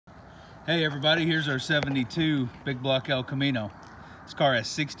Hey everybody, here's our 72 Big Block El Camino. This car has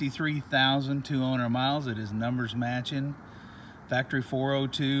 63,200 miles. It is numbers matching, factory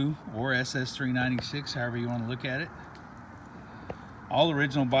 402 or SS396, however you want to look at it. All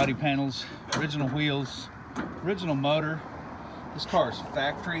original body panels, original wheels, original motor. This car is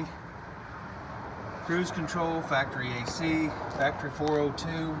factory cruise control, factory AC, factory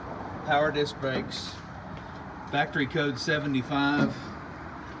 402, power disc brakes, factory code 75.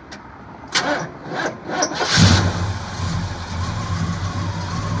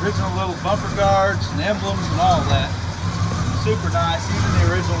 Original little bumper guards and emblems and all that. Super nice, even the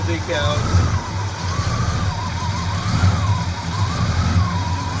original decals.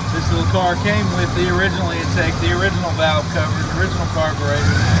 This little car came with the original intake, the original valve covers, the original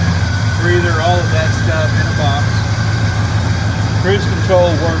carburetor, breather, all of that stuff in a box. Cruise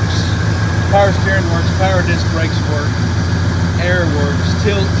control works, power steering works, power disc brakes work, air works,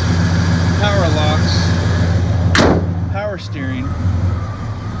 tilt, power locks, power steering.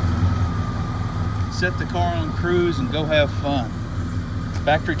 Set the car on cruise and go have fun.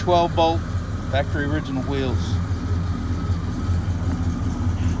 Factory 12 bolt, factory original wheels.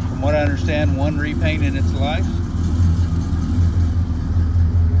 From what I understand, one repaint in its life.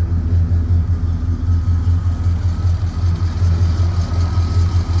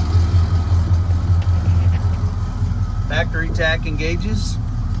 Factory Tach and gages.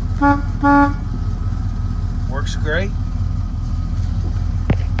 Works great.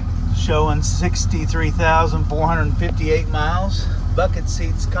 Showing 63,458 miles. Bucket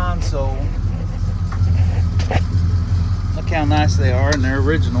seats, console. Look how nice they are, and they're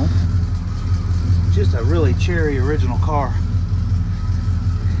original. Just a really cherry original car.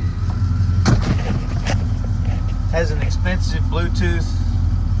 Has an expensive Bluetooth,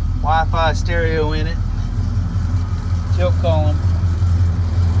 Wi-Fi stereo in it. Tilt column.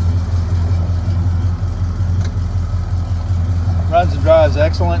 Runs and drives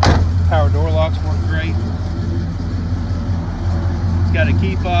excellent. Power door locks work great. It's got a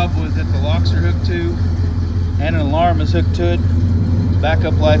key fob that the locks are hooked to, and an alarm is hooked to it.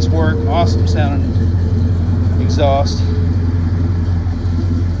 Backup lights work. Awesome sounding exhaust.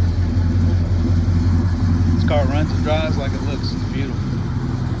 This car runs and drives like it looks. It's beautiful.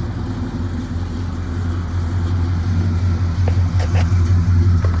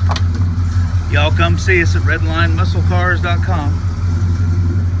 Y'all come see us at redlinemusclecars.com.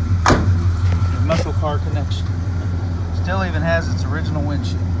 Muscle car connection. Still even has its original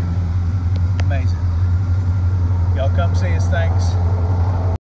windshield. Amazing. Y'all come see us. Thanks.